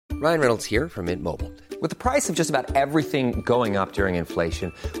Ryan Reynolds here from Mint Mobile. With the price of just about everything going up during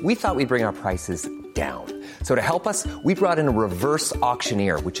inflation, we thought we'd bring our prices down. So to help us, we brought in a reverse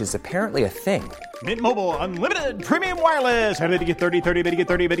auctioneer, which is apparently a thing. Mint Mobile Unlimited Premium Wireless. How to get 30, 30, bit to get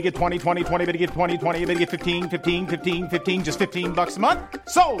 30, bit to get 20, 20, 20, bit to get 20, 20, bit to get 15, 15, 15, 15, just $15 a month?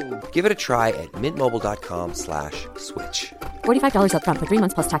 Sold! Give it a try at mintmobile.com/switch. $45 up front for 3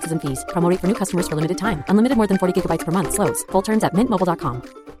 months plus taxes and fees. Promo rate for new customers for limited time. Unlimited more than 40 gigabytes per month. Slows full terms at mintmobile.com.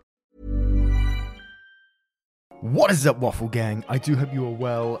 What is up, Waffle Gang? I do hope you are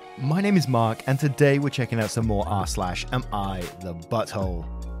well. My name is Mark, and today we're checking out some more r/Am I the Butthole?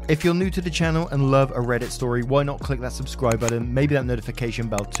 If you're new to the channel and love a Reddit story, why not click that subscribe button, maybe that notification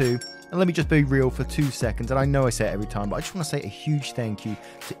bell too, and let me just be real for 2 seconds. And I know I say it every time, but I just want to say a huge thank you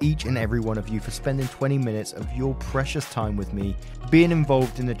to each and every one of you for spending 20 minutes of your precious time with me. Being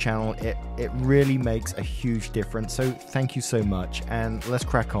involved in the channel, it really makes a huge difference, so thank you so much, and let's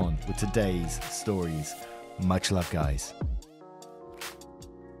crack on with today's stories. Much love, guys.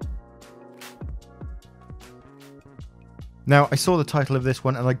 Now, I saw the title of this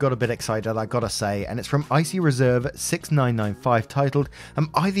one and I got a bit excited, I gotta say, and it's from Icy Reserve 6995, titled, "Am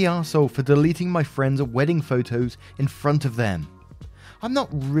I the arsehole for deleting my friends' wedding photos in front of them?" I'm not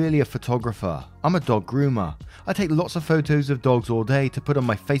really a photographer, I'm a dog groomer. I take lots of photos of dogs all day to put on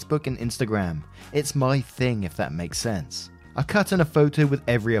my Facebook and Instagram. It's my thing, if that makes sense. I cut in a photo with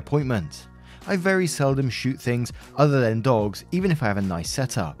every appointment. I very seldom shoot things other than dogs, even if I have a nice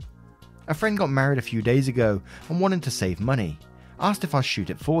setup. A friend got married a few days ago and wanted to save money. Asked if I'd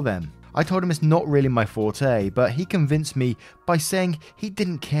shoot it for them. I told him it's not really my forte, but he convinced me by saying he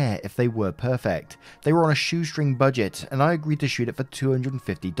didn't care if they were perfect. They were on a shoestring budget, and I agreed to shoot it for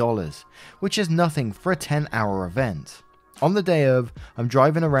 $250, which is nothing for a 10-hour event. On the day of, I'm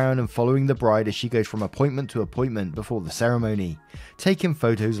driving around and following the bride as she goes from appointment to appointment before the ceremony, taking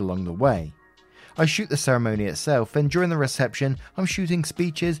photos along the way. I shoot the ceremony itself, and during the reception, I'm shooting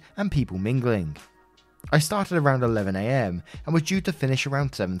speeches and people mingling. I started around 11 AM and was due to finish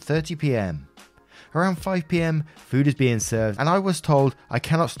around 7:30 PM. Around 5 PM, food is being served, and I was told I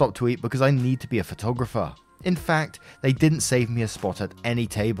cannot stop to eat because I need to be a photographer. In fact, they didn't save me a spot at any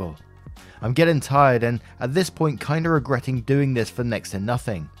table. I'm getting tired and at this point kinda regretting doing this for next to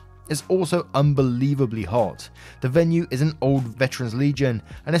nothing. It's also unbelievably hot. The venue is an old Veterans Legion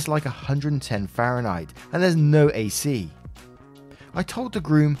and it's like 110 Fahrenheit and there's no AC. I told the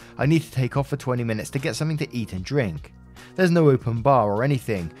groom I need to take off for 20 minutes to get something to eat and drink. There's no open bar or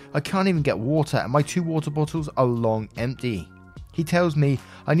anything. I can't even get water and my 2 water bottles are long empty. He tells me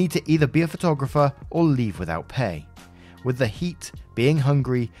I need to either be a photographer or leave without pay. With the heat, being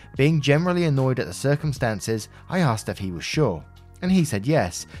hungry, being generally annoyed at the circumstances, I asked if he was sure. And he said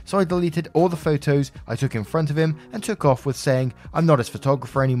yes, so I deleted all the photos I took in front of him and took off with saying I'm not his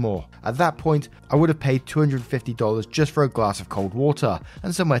photographer anymore. At that point, I would have paid $250 just for a glass of cold water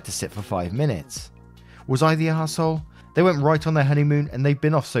and somewhere to sit for 5 minutes. Was I the arsehole? They went right on their honeymoon and they've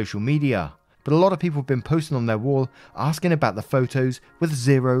been off social media. But a lot of people have been posting on their wall asking about the photos with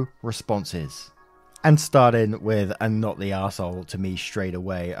 0 responses. And starting with "and not the arsehole" to me straight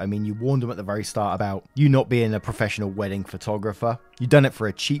away. I mean, you warned them at the very start about you not being a professional wedding photographer. You done it for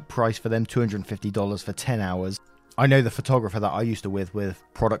a cheap price for them, $250 for 10 hours. I know the photographer that I used to with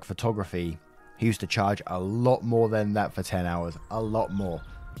product photography, he used to charge a lot more than that for 10 hours. A lot more.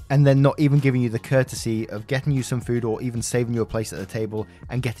 And then not even giving you the courtesy of getting you some food or even saving you a place at the table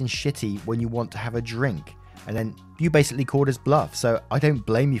and getting shitty when you want to have a drink. And then you basically called his bluff, so I don't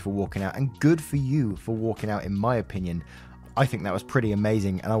blame you for walking out, and good for you for walking out in my opinion. I think that was pretty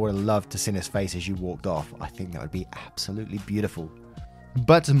amazing, and I would have loved to see his face as you walked off. I think that would be absolutely beautiful.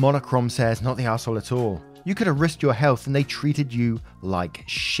 But Monochrome says, not the arsehole at all. You could have risked your health and they treated you like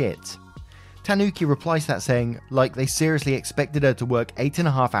shit. Tanuki replies to that saying, like they seriously expected her to work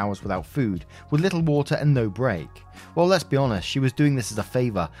 8.5 hours without food, with little water and no break. Well, let's be honest, she was doing this as a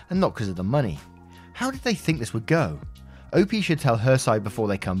favour and not because of the money. How did they think this would go? OP should tell her side before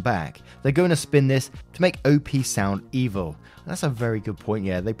they come back. They're going to spin this to make OP sound evil. That's a very good point,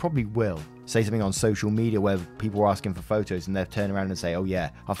 yeah, they probably will. Say something on social media where people are asking for photos and they'll turn around and say, oh yeah,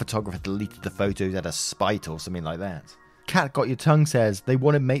 our photographer deleted the photos out of spite or something like that. Cat Got Your Tongue says, they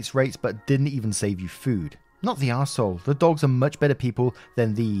wanted mates rates but didn't even save you food. Not the arsehole, the dogs are much better people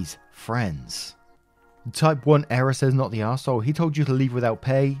than these friends. Type 1 Error says, not the arsehole, he told you to leave without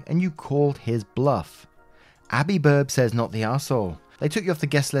pay and you called his bluff. Abby Burb says, not the arsehole, they took you off the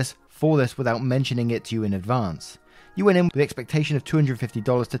guest list for this without mentioning it to you in advance. You went in with the expectation of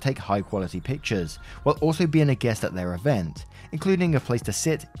 $250 to take high quality pictures, while also being a guest at their event, including a place to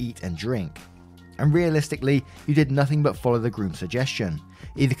sit, eat and drink. And realistically, you did nothing but follow the groom's suggestion.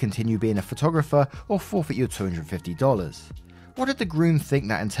 Either continue being a photographer or forfeit your $250. What did the groom think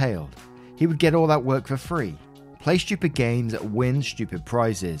that entailed? He would get all that work for free. Play stupid games, win stupid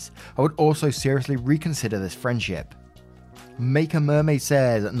prizes. I would also seriously reconsider this friendship. Make a Mermaid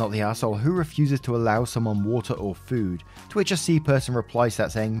says, not the asshole who refuses to allow someone water or food, to which a C person replies to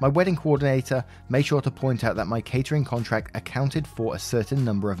that saying, my wedding coordinator made sure to point out that my catering contract accounted for a certain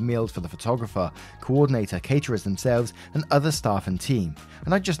number of meals for the photographer, coordinator, caterers themselves, and other staff and team,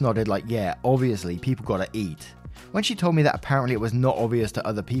 and I just nodded like, yeah, obviously people gotta eat. When she told me that apparently it was not obvious to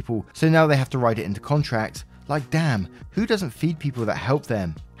other people, so now they have to write it into contracts, like damn, who doesn't feed people that help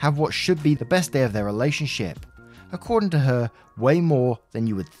them, have what should be the best day of their relationship? According to her, way more than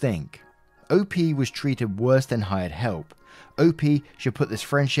you would think. OP was treated worse than hired help. OP should put this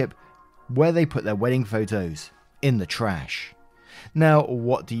friendship where they put their wedding photos, in the trash. Now,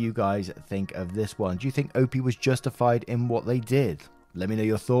 what do you guys think of this one? Do you think OP was justified in what they did? Let me know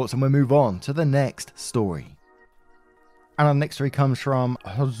your thoughts and we'll move on to the next story. And our next story comes from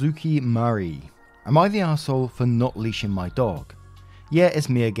Hazuki Mari. Am I the arsehole for not leashing my dog? Yeah, it's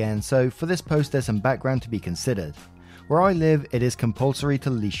me again, so for this post there's some background to be considered. Where I live, it is compulsory to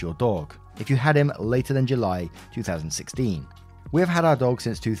leash your dog, if you had him later than July 2016. We have had our dog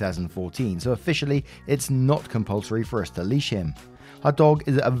since 2014, so officially it's not compulsory for us to leash him. Our dog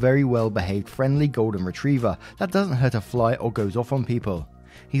is a very well behaved, friendly golden retriever that doesn't hurt a fly or goes off on people.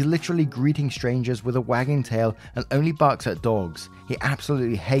 He's literally greeting strangers with a wagging tail and only barks at dogs he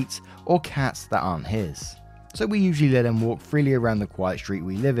absolutely hates or cats that aren't his. So we usually let him walk freely around the quiet street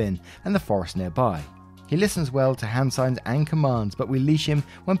we live in and the forest nearby. He listens well to hand signs and commands, but we leash him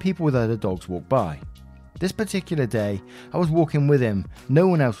when people with other dogs walk by. This particular day, I was walking with him, no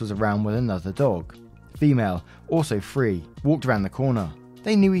one else was around with another dog. Female, also free, walked around the corner.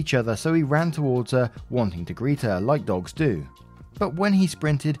 They knew each other, so he ran towards her, wanting to greet her, like dogs do. But when he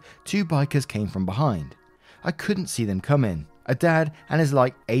sprinted, two bikers came from behind. I couldn't see them coming. A dad and his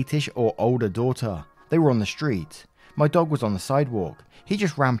 8ish or older daughter. They were on the street. My dog was on the sidewalk. He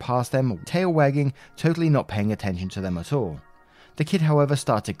just ran past them, tail wagging, totally not paying attention to them at all. The kid, however,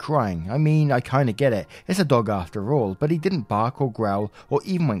 started crying. I mean, I kinda get it. It's a dog after all, but he didn't bark or growl or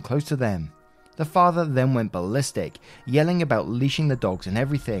even went close to them. The father then went ballistic, yelling about leashing the dogs and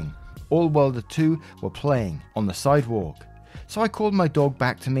everything, all while the two were playing on the sidewalk. So I called my dog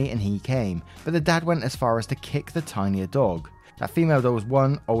back to me and he came, but the dad went as far as to kick the tinier dog. That female dog was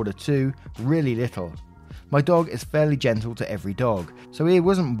 1, older 2, really little. My dog is fairly gentle to every dog, so he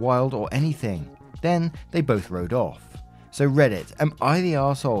wasn't wild or anything. Then they both rode off. So Reddit, am I the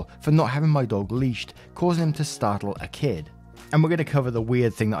arsehole for not having my dog leashed, causing him to startle a kid? And we're going to cover the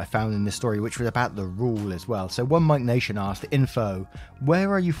weird thing that I found in this story, which was about the rule as well. So One Mike Nation asked, info,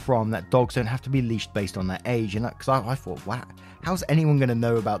 where are you from that dogs don't have to be leashed based on their age? And because I thought, wow, how's anyone going to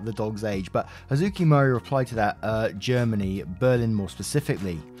know about the dog's age? But Hazuki Mori replied to that, Germany, Berlin more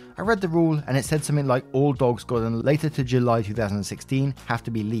specifically. I read the rule and it said something like all dogs gotten later to July 2016 have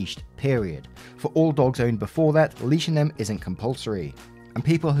to be leashed, period. For all dogs owned before that, leashing them isn't compulsory. And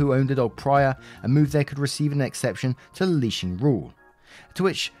people who owned a dog prior and moved there could receive an exception to the leashing rule. To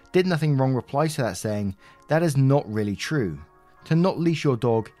which Did Nothing Wrong replies to that saying, that is not really true. To not leash your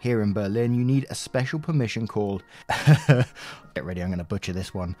dog here in Berlin, you need a special permission called, get ready, I'm going to butcher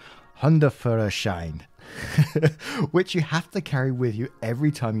this one, Hundeführerschein, which you have to carry with you every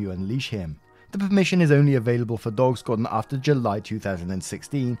time you unleash him. The permission is only available for dogs gotten after July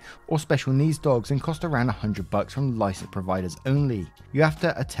 2016 or special needs dogs and cost around $100 from licensed providers only. You have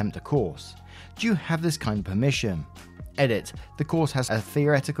to attempt a course. Do you have this kind of permission? Edit. The course has a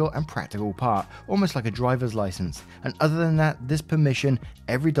theoretical and practical part, almost like a driver's license. And other than that, this permission,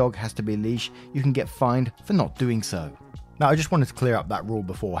 every dog has to be leashed. You can get fined for not doing so. Now, I just wanted to clear up that rule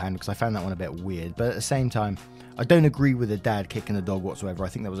beforehand because I found that one a bit weird, but at the same time, I don't agree with the dad kicking the dog whatsoever. I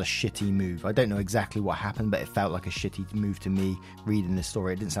think that was a shitty move. I don't know exactly what happened, but it felt like a shitty move to me reading this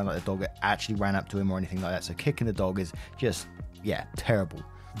story. It didn't sound like the dog actually ran up to him or anything like that, so kicking the dog is just, yeah, terrible.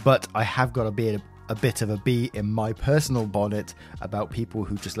 But I have got a bit of a bee in my personal bonnet about people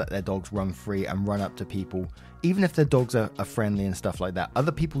who just let their dogs run free and run up to people, even if their dogs are friendly and stuff like that.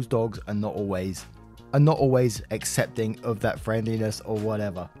 Other people's dogs are not always accepting of that friendliness or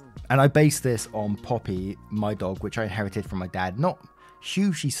whatever. And I base this on Poppy, my dog, which I inherited from my dad. Not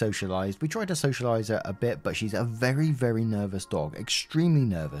hugely socialized. We tried to socialize her a bit, but she's a very, very nervous dog, extremely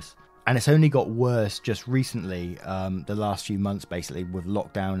nervous. And it's only got worse just recently, the last few months, basically, with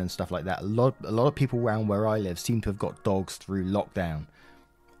lockdown and stuff like that. A lot of people around where I live seem to have got dogs through lockdown.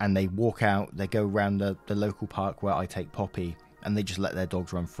 And they walk out, they go around the local park where I take Poppy, and they just let their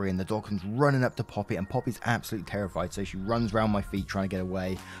dogs run free, and the dog comes running up to Poppy, and Poppy's absolutely terrified, so she runs around my feet trying to get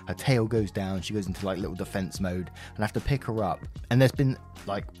away. Her tail goes down, she goes into like little defense mode, and I have to pick her up. And there's been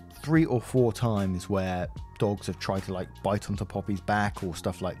like 3 or 4 times where dogs have tried to like bite onto Poppy's back or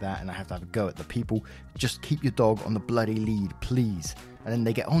stuff like that, and I have to have a go at the people. Just keep your dog on the bloody lead, please. And then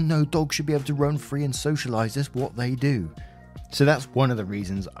they get, oh no, dogs should be able to run free and socialize. That's what they do. So that's one of the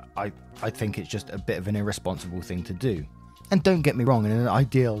reasons I think it's just a bit of an irresponsible thing to do. And don't get me wrong, in an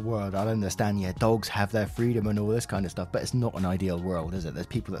ideal world, I understand, yeah, dogs have their freedom and all this kind of stuff, but it's not an ideal world, is it? There's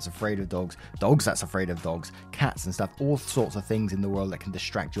people that's afraid of dogs that's afraid of dogs, cats and stuff, all sorts of things in the world that can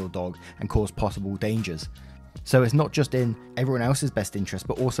distract your dog and cause possible dangers. So it's not just in everyone else's best interest,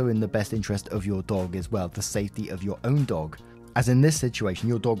 but also in the best interest of your dog as well, the safety of your own dog. As in this situation,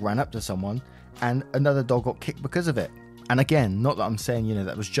 your dog ran up to someone and another dog got kicked because of it. And again, not that I'm saying,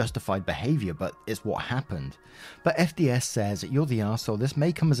 that was justified behaviour, but it's what happened. But FDS says that you're the arsehole. This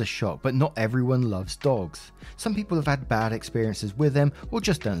may come as a shock, but not everyone loves dogs. Some people have had bad experiences with them or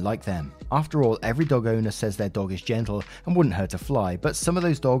just don't like them. After all, every dog owner says their dog is gentle and wouldn't hurt a fly, but some of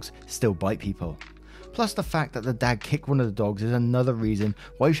those dogs still bite people. Plus the fact that the dad kicked one of the dogs is another reason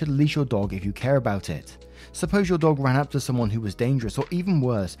why you should leash your dog if you care about it. Suppose your dog ran up to someone who was dangerous, or even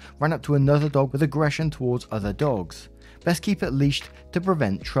worse, ran up to another dog with aggression towards other dogs. Best keep it leashed to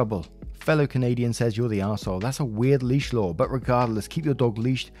prevent trouble. Fellow Canadian says you're the arsehole. That's a weird leash law, but regardless, keep your dog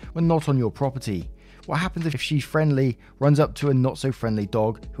leashed when not on your property. What happens if she's friendly, runs up to a not so friendly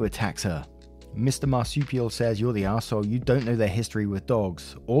dog who attacks her? Mr. Marsupial says you're the arsehole. You don't know their history with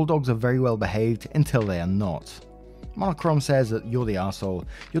dogs. All dogs are very well behaved until they are not. Monochrome says that you're the arsehole.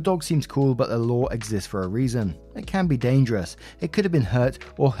 Your dog seems cool, but the law exists for a reason. It can be dangerous. It could have been hurt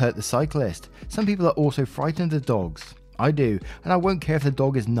or hurt the cyclist. Some people are also frightened of dogs. I do, and I won't care if the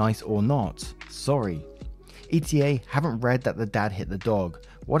dog is nice or not. Sorry. ETA, haven't read that the dad hit the dog.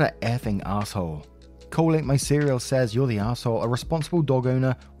 What a effing arsehole. Colink My Cereal says you're the arsehole. A responsible dog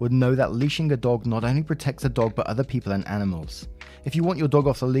owner would know that leashing a dog not only protects the dog but other people and animals. If you want your dog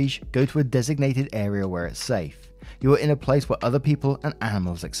off the leash, go to a designated area where it's safe. You are in a place where other people and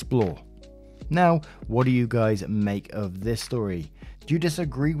animals explore. Now, what do you guys make of this story? Do you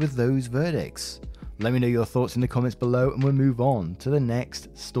disagree with those verdicts? Let me know your thoughts in the comments below and we'll move on to the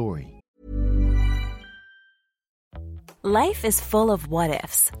next story. Life is full of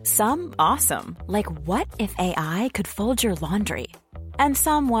what-ifs. Some awesome, like what if AI could fold your laundry? And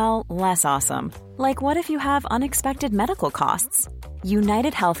some, well, less awesome, like what if you have unexpected medical costs?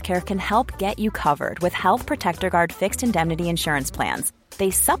 United Healthcare can help get you covered with Health Protector Guard fixed indemnity insurance plans. They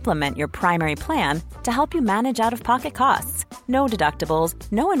supplement your primary plan to help you manage out-of-pocket costs. No deductibles,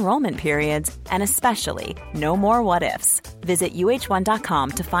 no enrollment periods, and especially no more what-ifs. Visit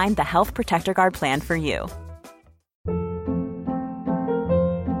uh1.com to find the Health Protector Guard plan for you.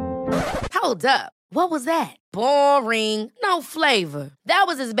 Hold up. What was that? Boring. No flavor. That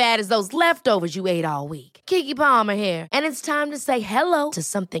was as bad as those leftovers you ate all week. Keke Palmer here, and it's time to say hello to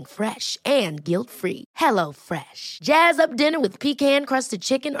something fresh and guilt-free. Hello Fresh. Jazz up dinner with pecan-crusted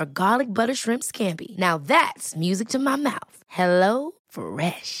chicken or garlic butter shrimp scampi. Now that's music to my mouth. Hello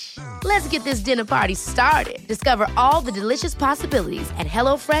Fresh. Let's get this dinner party started. Discover all the delicious possibilities at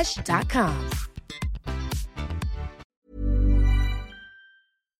HelloFresh.com.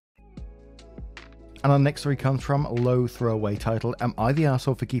 And our next story comes from a low throwaway title, Am I the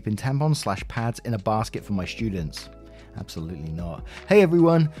arsehole for keeping tampons/pads in a basket for my students? Absolutely not. Hey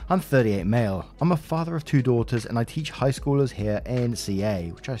everyone, I'm 38 male. I'm a father of 2 daughters and I teach high schoolers here in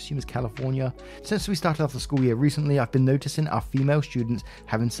CA, which I assume is California. Since we started off the school year recently, I've been noticing our female students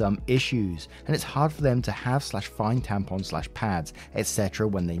having some issues, and it's hard for them to have/find tampons/pads, etc.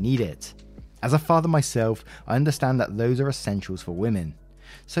 when they need it. As a father myself, I understand that those are essentials for women.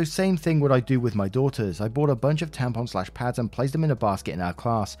 So same thing would I do with my daughters. I bought a bunch of tampons/pads and placed them in a basket in our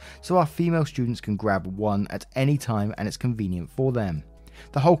class so our female students can grab one at any time and it's convenient for them.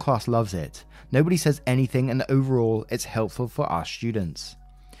 The whole class loves it. Nobody says anything and overall it's helpful for our students.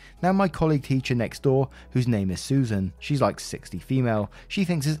 Now my colleague teacher next door, whose name is Susan, she's like 60 female, she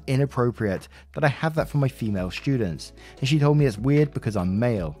thinks it's inappropriate that I have that for my female students, and she told me it's weird because I'm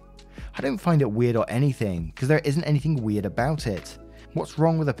male. I don't find it weird or anything, because there isn't anything weird about it. What's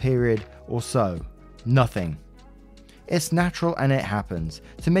wrong with a period or so? Nothing. It's natural and it happens.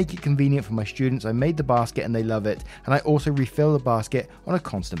 To make it convenient for my students, I made the basket and they love it, and I also refill the basket on a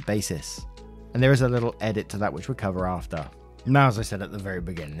constant basis. And there is a little edit to that which we'll cover after. Now, as I said at the very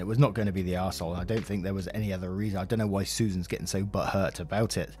beginning, it was not going to be the arsehole. I don't think there was any other reason. I don't know why Susan's getting so butthurt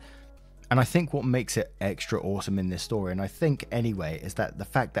about it. And I think what makes it extra awesome in this story, and I think anyway, is that the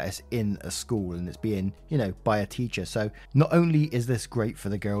fact that it's in a school and it's being, by a teacher. So not only is this great for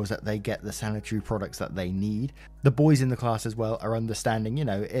the girls that they get the sanitary products that they need, the boys in the class as well are understanding,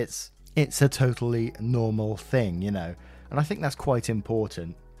 it's a totally normal thing, and I think that's quite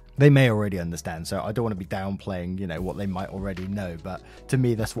important. They may already understand, so I don't want to be downplaying, what they might already know, but to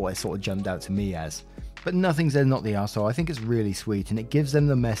me, that's what it sort of jumped out to me as. But nothing says not the arsehole. I think it's really sweet, and it gives them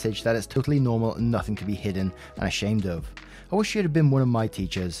the message that it's totally normal and nothing to be hidden and ashamed of. I wish you'd have been one of my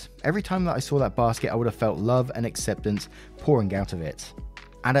teachers. Every time that I saw that basket, I would have felt love and acceptance pouring out of it.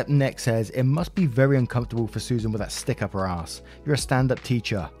 And up next says, it must be very uncomfortable for Susan with that stick up her ass. You're a stand-up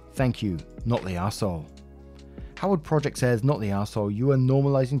teacher. Thank you, not the arsehole. Howard Project says, not the arsehole, you are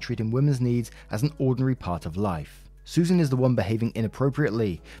normalizing treating women's needs as an ordinary part of life. Susan is the one behaving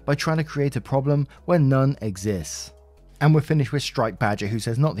inappropriately by trying to create a problem where none exists. And we're finished with Strike Badger, who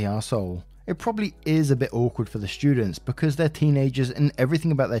says, not the arsehole. It probably is a bit awkward for the students because they're teenagers and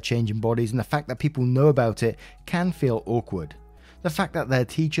everything about their changing bodies and the fact that people know about it can feel awkward. The fact that their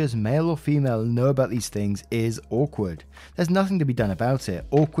teachers, male or female, know about these things is awkward. There's nothing to be done about it.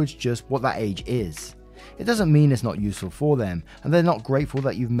 Awkward's just what that age is. It doesn't mean it's not useful for them, and they're not grateful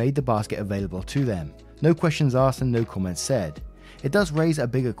that you've made the basket available to them. No questions asked and no comments said. It does raise a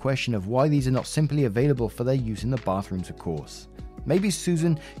bigger question of why these are not simply available for their use in the bathrooms, of course. Maybe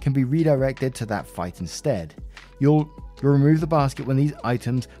Susan can be redirected to that fight instead. You'll remove the basket when these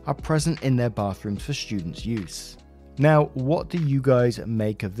items are present in their bathrooms for students' use. Now, what do you guys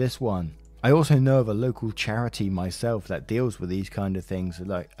make of this one? I also know of a local charity myself that deals with these kind of things,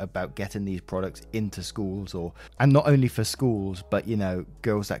 like about getting these products into schools, and not only for schools, but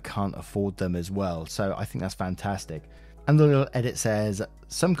girls that can't afford them as well. So I think that's fantastic. And the little edit says,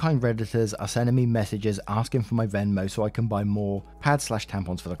 some kind Redditors are sending me messages asking for my Venmo so I can buy more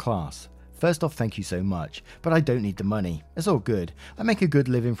pads/tampons for the class. First off, thank you so much, but I don't need the money. It's all good. I make a good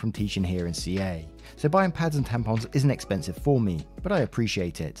living from teaching here in CA, so buying pads and tampons isn't expensive for me, but I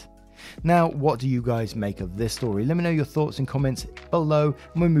appreciate it. Now, what do you guys make of this story? Let me know your thoughts and comments below,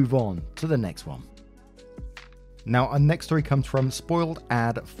 and we'll move on to the next one. Now, our next story comes from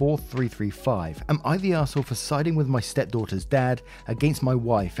SpoiledAd4335. Am I the arsehole for siding with my stepdaughter's dad against my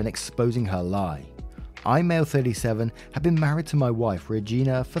wife and exposing her lie? I, male 37, have been married to my wife,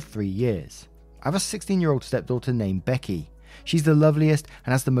 Regina, for 3 years. I have a 16-year-old stepdaughter named Becky. She's the loveliest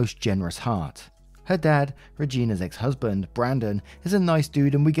and has the most generous heart. Her dad, Regina's ex-husband, Brandon, is a nice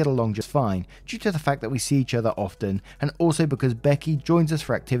dude and we get along just fine due to the fact that we see each other often and also because Becky joins us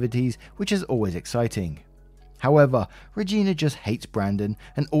for activities, which is always exciting. However, Regina just hates Brandon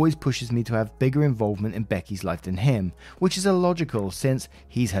and always pushes me to have bigger involvement in Becky's life than him, which is illogical since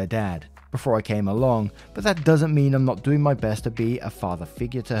he's her dad, before I came along, but that doesn't mean I'm not doing my best to be a father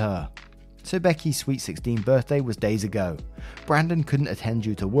figure to her. So Becky's sweet 16th birthday was days ago. Brandon couldn't attend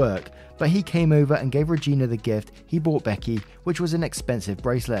due to work, but he came over and gave Regina the gift he bought Becky, which was an expensive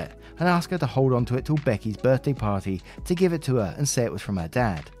bracelet, and asked her to hold on to it till Becky's birthday party to give it to her and say it was from her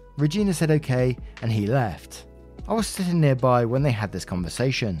dad. Regina said okay, and he left. I was sitting nearby when they had this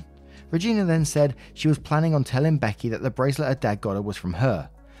conversation. Regina then said she was planning on telling Becky that the bracelet her dad got her was from her.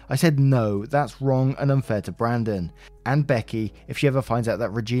 I said no, that's wrong and unfair to Brandon and Becky if she ever finds out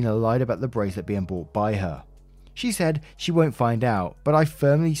that Regina lied about the bracelet being bought by her. She said she won't find out, but I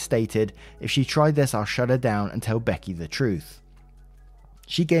firmly stated if she tried this I'll shut her down and tell Becky the truth.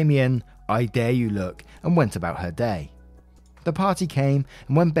 She gave me an I dare you look and went about her day. The party came,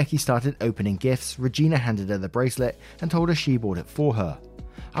 and when Becky started opening gifts, Regina handed her the bracelet and told her she bought it for her.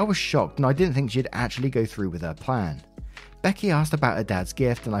 I was shocked and I didn't think she'd actually go through with her plan. Becky asked about her dad's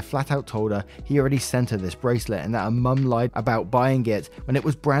gift and I flat out told her he already sent her this bracelet and that her mum lied about buying it when it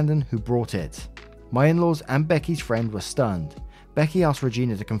was Brandon who brought it. My in-laws and Becky's friend were stunned. Becky asked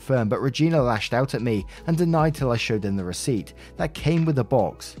Regina to confirm, but Regina lashed out at me and denied till I showed them the receipt that came with the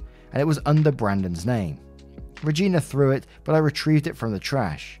box, and it was under Brandon's name. Regina threw it, but I retrieved it from the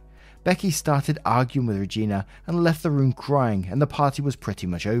trash. Becky started arguing with Regina and left the room crying, and the party was pretty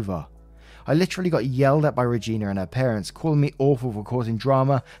much over. I literally got yelled at by Regina and her parents, calling me awful for causing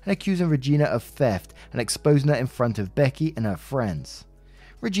drama and accusing Regina of theft and exposing her in front of Becky and her friends.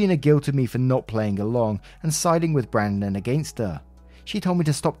 Regina guilted me for not playing along and siding with Brandon against her. She told me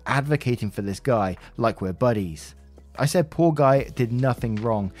to stop advocating for this guy like we're buddies. I said poor guy did nothing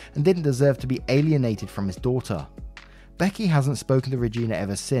wrong and didn't deserve to be alienated from his daughter. Becky hasn't spoken to Regina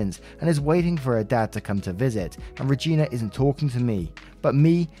ever since and is waiting for her dad to come to visit, and Regina isn't talking to me, but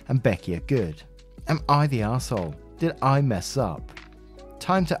me and Becky are good. Am I the arsehole? Did I mess up?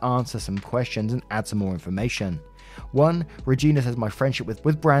 Time to answer some questions and add some more information. 1. Regina says my friendship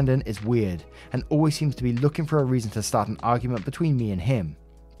with Brandon is weird and always seems to be looking for a reason to start an argument between me and him,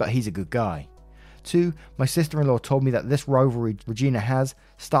 but he's a good guy. 2. My sister-in-law told me that this rivalry Regina has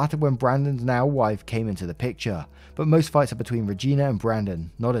started when Brandon's now wife came into the picture, but most fights are between Regina and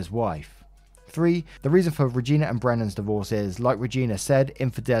Brandon, not his wife. 3. The reason for Regina and Brandon's divorce is, like Regina said,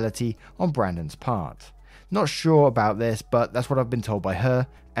 infidelity on Brandon's part. Not sure about this, but that's what I've been told by her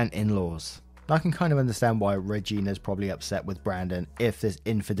and in-laws. I can kind of understand why Regina's probably upset with Brandon if this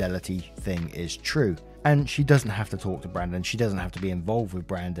infidelity thing is true. And she doesn't have to talk to Brandon, she doesn't have to be involved with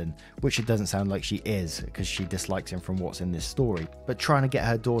Brandon, which it doesn't sound like she is, because she dislikes him from what's in this story. But trying to get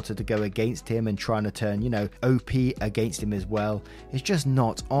her daughter to go against him and trying to turn, OP against him as well is just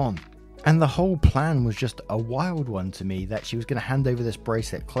not on. And the whole plan was just a wild one to me, that she was going to hand over this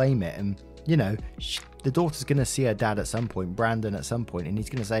bracelet, claim it, and, the daughter's going to see her dad at some point, Brandon at some point, and he's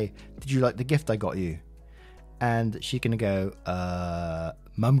going to say, "Did you like the gift I got you?" And she's going to go,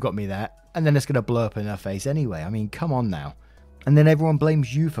 Mum got me that. And then it's going to blow up in her face anyway. I mean, come on now. And then everyone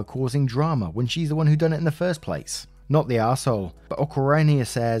blames you for causing drama when she's the one who done it in the first place. Not the arsehole. But Okarania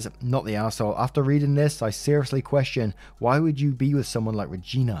says, not the arsehole. After reading this, I seriously question, why would you be with someone like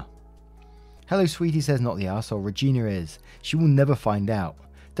Regina? Hello Sweetie says, not the arsehole. Regina is. She will never find out.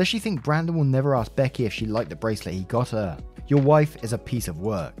 Does she think Brandon will never ask Becky if she liked the bracelet he got her? Your wife is a piece of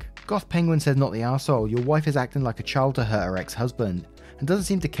work. Goth Penguin says, not the arsehole. Your wife is acting like a child to hurt her ex-husband and doesn't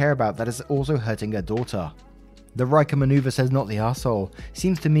seem to care about that it's also hurting her daughter. The Riker Maneuver says, not the arsehole.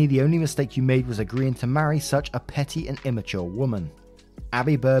 Seems to me the only mistake you made was agreeing to marry such a petty and immature woman.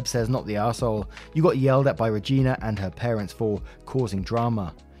 Abby Burb says, not the arsehole. You got yelled at by Regina and her parents for causing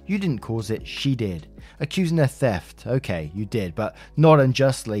drama. You didn't cause it, she did. Accusing her theft, okay, you did, but not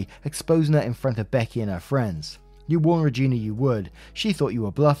unjustly, exposing her in front of Becky and her friends. You warned Regina you would. She thought you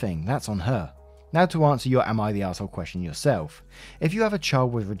were bluffing, that's on her. Now to answer your am I the arsehole question yourself. If you have a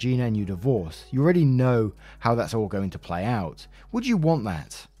child with Regina and you divorce, you already know how that's all going to play out. Would you want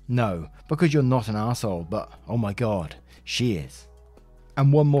that? No, because you're not an arsehole, but oh my god, she is.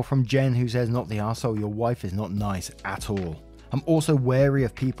 And one more from Jen who says, not the arsehole, your wife is not nice at all. I'm also wary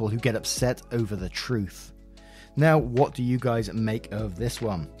of people who get upset over the truth. Now, what do you guys make of this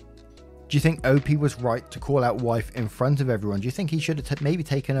one? Do you think OP was right to call out wife in front of everyone? Do you think he should have maybe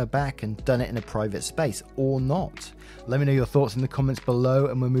taken her back and done it in a private space, or not? Let me know your thoughts in the comments below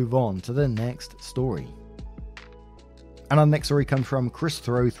and we'll move on to the next story. And our next story comes from Chris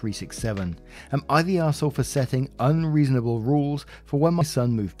Throw 367. Am I the arsehole for setting unreasonable rules for when my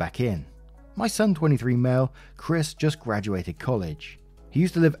son moved back in? My son, 23 male, Chris, just graduated college. He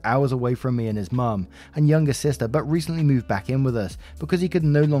used to live hours away from me and his mum and younger sister, but recently moved back in with us because he could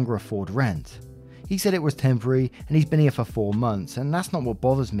no longer afford rent. He said it was temporary and he's been here for 4 months, and that's not what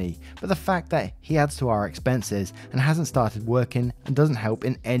bothers me, but the fact that he adds to our expenses and hasn't started working and doesn't help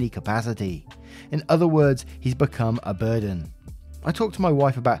in any capacity. In other words, he's become a burden. I talked to my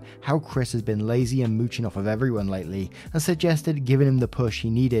wife about how Chris has been lazy and mooching off of everyone lately and suggested giving him the push he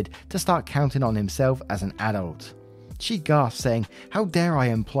needed to start counting on himself as an adult. She gasped, saying, how dare I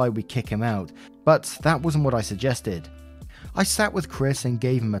imply we kick him out, but that wasn't what I suggested. I sat with Chris and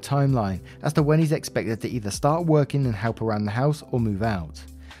gave him a timeline as to when he's expected to either start working and help around the house or move out.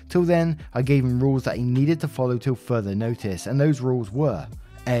 Till then, I gave him rules that he needed to follow till further notice, and those rules were: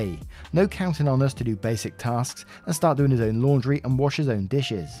 A. No counting on us to do basic tasks and start doing his own laundry and wash his own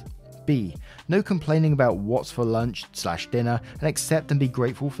dishes. B. No complaining about what's for lunch/dinner and accept and be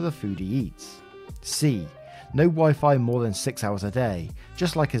grateful for the food he eats. C. No Wi-Fi more than 6 hours a day,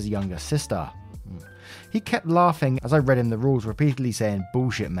 just like his younger sister. He kept laughing as I read him the rules, repeatedly saying,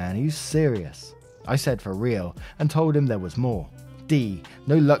 bullshit man, are you serious? I said for real and told him there was more. D.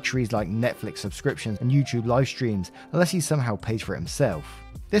 No luxuries like Netflix subscriptions and YouTube live streams unless he somehow pays for it himself.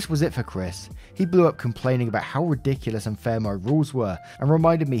 This was it for Chris. He blew up complaining about how ridiculous and fair my rules were and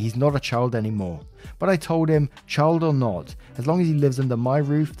reminded me he's not a child anymore. But I told him, child or not, as long as he lives under my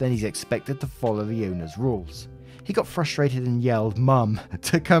roof, then he's expected to follow the owner's rules. He got frustrated and yelled, Mum,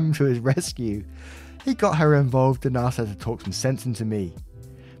 to come to his rescue. He got her involved and asked her to talk some sense into me.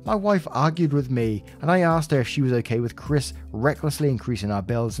 My wife argued with me and I asked her if she was okay with Chris recklessly increasing our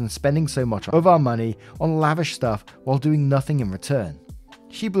bills and spending so much of our money on lavish stuff while doing nothing in return.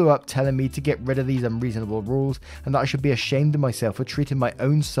 She blew up telling me to get rid of these unreasonable rules and that I should be ashamed of myself for treating my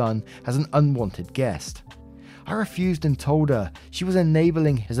own son as an unwanted guest. I refused and told her she was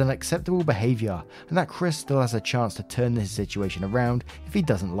enabling his unacceptable behaviour and that Chris still has a chance to turn his situation around if he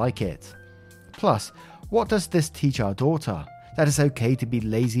doesn't like it. Plus, what does this teach our daughter? That it's okay to be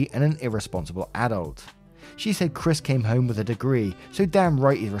lazy and an irresponsible adult. She said Chris came home with a degree, so damn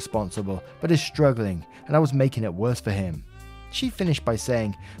right he's responsible, but is struggling, and I was making it worse for him. She finished by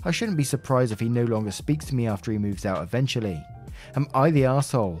saying, I shouldn't be surprised if he no longer speaks to me after he moves out eventually. Am I the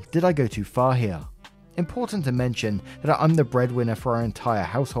arsehole? Did I go too far here? Important to mention that I'm the breadwinner for our entire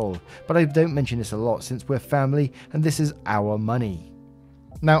household, but I don't mention this a lot since we're family and this is our money.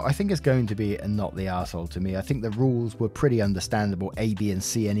 Now, I think it's going to be a not the arsehole to me. I think the rules were pretty understandable, A, B and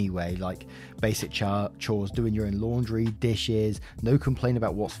C anyway, like basic chores, doing your own laundry, dishes, no complaint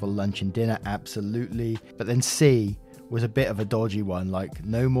about what's for lunch and dinner, absolutely. But then C was a bit of a dodgy one, like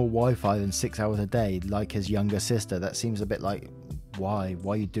no more Wi-Fi than 6 hours a day, like his younger sister. That seems a bit like, why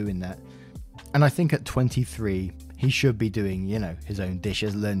are you doing that? And I think at 23, he should be doing, his own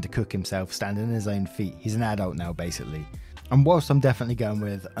dishes, learn to cook himself, standing on his own feet. He's an adult now, basically. And whilst I'm definitely going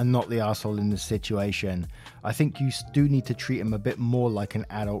with I'm not the arsehole in this situation, I think you do need to treat him a bit more like an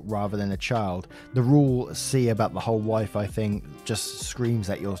adult rather than a child. The rule C about the whole Wi-Fi thing just screams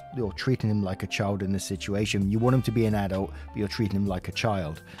that you're treating him like a child in this situation. You want him to be an adult, but you're treating him like a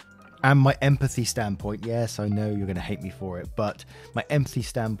child. And my empathy standpoint, yes, I know you're going to hate me for it, but my empathy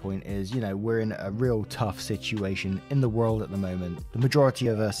standpoint is, we're in a real tough situation in the world at the moment. The majority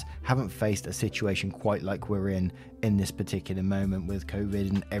of us haven't faced a situation quite like we're in this particular moment with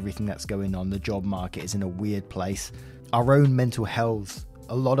COVID and everything that's going on. The job market is in a weird place. Our own mental health,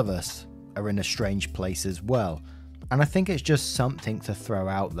 a lot of us are in a strange place as well. And I think it's just something to throw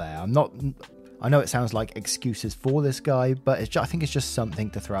out there. I know it sounds like excuses for this guy, but I think it's just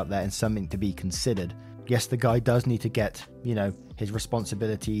something to throw out there and something to be considered. Yes, the guy does need to get, his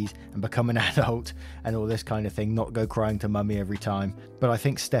responsibilities and become an adult and all this kind of thing, not go crying to mummy every time. But I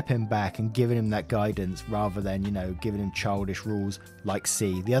think stepping back and giving him that guidance rather than, giving him childish rules like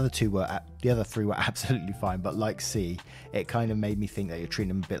C. The other three were absolutely fine, but like C, it kind of made me think that you're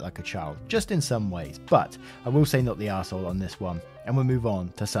treating him a bit like a child, just in some ways. But I will say not the arsehole on this one, and we'll move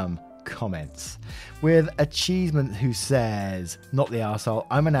on to some comments with Achievement, who says, not the arsehole,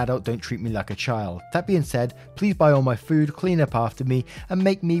 I'm an adult, don't treat me like a child. That being said, please buy all my food, clean up after me, and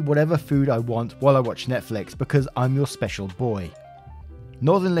make me whatever food I want while I watch Netflix because I'm your special boy.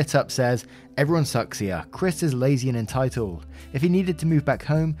 Northern Lit Up says, everyone sucks here. Chris is lazy and entitled. If he needed to move back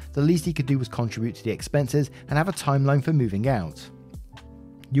home, the least he could do was contribute to the expenses and have a timeline for moving out.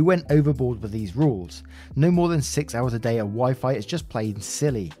 You went overboard with these rules. No more than 6 hours a day of Wi-Fi is just plain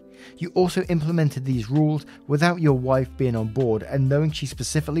silly. You also implemented these rules without your wife being on board and knowing she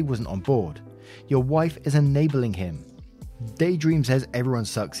specifically wasn't on board. Your wife is enabling him. Daydream says everyone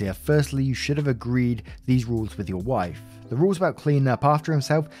sucks here. Firstly, you should have agreed these rules with your wife. The rules about cleaning up after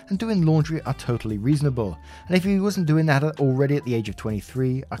himself and doing laundry are totally reasonable. And if he wasn't doing that already at the age of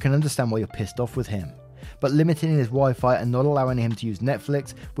 23, I can understand why you're pissed off with him. But limiting his Wi-Fi and not allowing him to use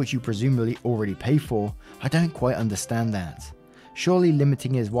Netflix, which you presumably already pay for, I don't quite understand that. Surely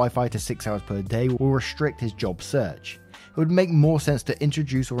limiting his Wi-Fi to 6 hours per day will restrict his job search. It would make more sense to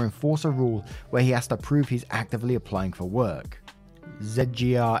introduce or enforce a rule where he has to prove he's actively applying for work.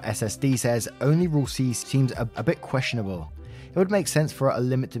 ZGRSSD says, only rule C seems a bit questionable. It would make sense for a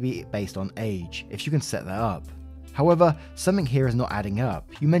limit to be based on age, if you can set that up. However, something here is not adding up.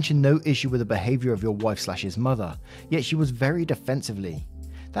 You mentioned no issue with the behaviour of your wife/his mother, yet she was very defensively.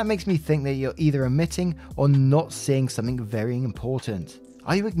 That makes me think that you're either omitting or not seeing something very important.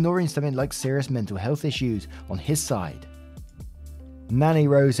 Are you ignoring something like serious mental health issues on his side? Nanny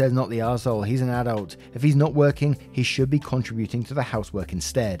Rose says not the arsehole, he's an adult. If he's not working, he should be contributing to the housework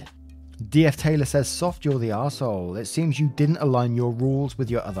instead. DF Taylor says soft, you're the arsehole. It seems you didn't align your rules with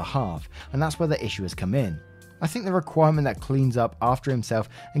your other half, and that's where the issue has come in. I think the requirement that cleans up after himself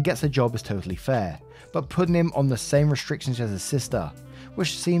and gets a job is totally fair, but putting him on the same restrictions as his sister,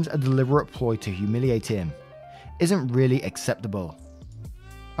 which seems a deliberate ploy to humiliate him, isn't really acceptable.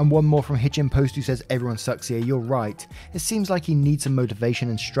 And one more from Hitchin Post, who says everyone sucks here, you're right. It seems like he needs some motivation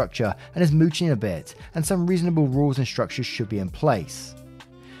and structure and is mooching a bit, and some reasonable rules and structures should be in place.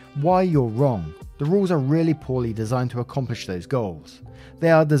 Why, you're wrong. The rules are really poorly designed to accomplish those goals.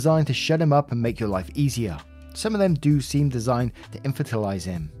 They are designed to shut him up and make your life easier. Some of them do seem designed to infantilize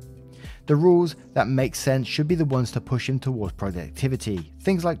him. The rules that make sense should be the ones to push him towards productivity.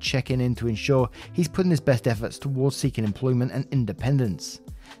 Things like checking in to ensure he's putting his best efforts towards seeking employment and independence.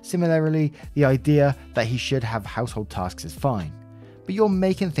 Similarly, the idea that he should have household tasks is fine. But you're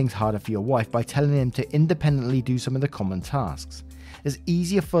making things harder for your wife by telling him to independently do some of the common tasks. It's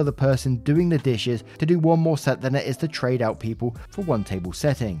easier for the person doing the dishes to do one more set than it is to trade out people for one table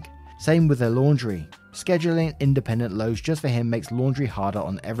setting. Same with their laundry. Scheduling independent loads just for him makes laundry harder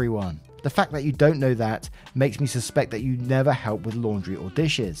on everyone. The fact that you don't know that makes me suspect that you never help with laundry or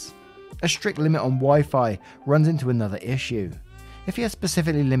dishes. A strict limit on Wi-Fi runs into another issue. If he has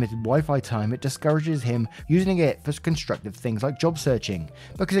specifically limited Wi-Fi time, it discourages him using it for constructive things like job searching,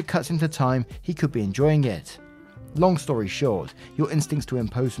 because it cuts into time he could be enjoying it. Long story short, your instincts to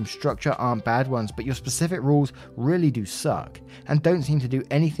impose some structure aren't bad ones, but your specific rules really do suck, and don't seem to do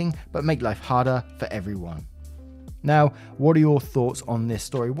anything but make life harder for everyone. Now, what are your thoughts on this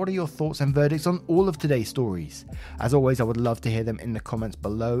story? What are your thoughts and verdicts on all of today's stories? As always, I would love to hear them in the comments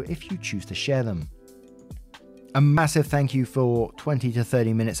below if you choose to share them. A massive thank you for 20 to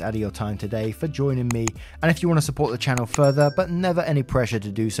 30 minutes out of your time today for joining me. And if you want to support the channel further, but never any pressure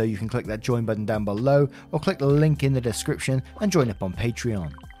to do so, you can click that join button down below or click the link in the description and join up on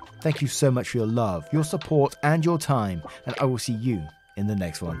Patreon. Thank you so much for your love, your support, and your time. And I will see you in the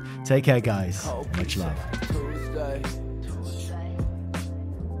next one. Take care, guys. Much love.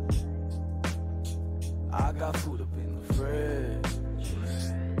 I got food up in the fridge.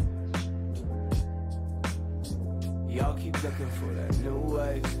 Y'all keep looking for that new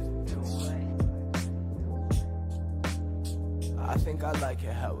way. I think I like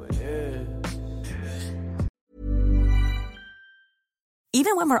it how it is.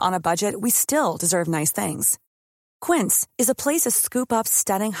 Even when we're on a budget, we still deserve nice things. Quince is a place to scoop up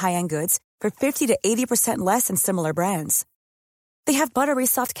stunning high-end goods for 50 to 80% less than similar brands. They have buttery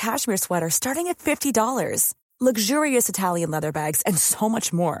soft cashmere sweaters starting at $50, luxurious Italian leather bags, and so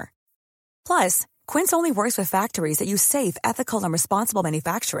much more. Plus, Quince only works with factories that use safe, ethical, and responsible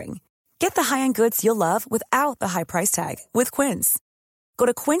manufacturing. Get the high-end goods you'll love without the high price tag with Quince. Go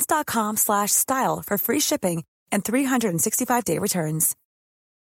to quince.com/style for free shipping and 365-day returns.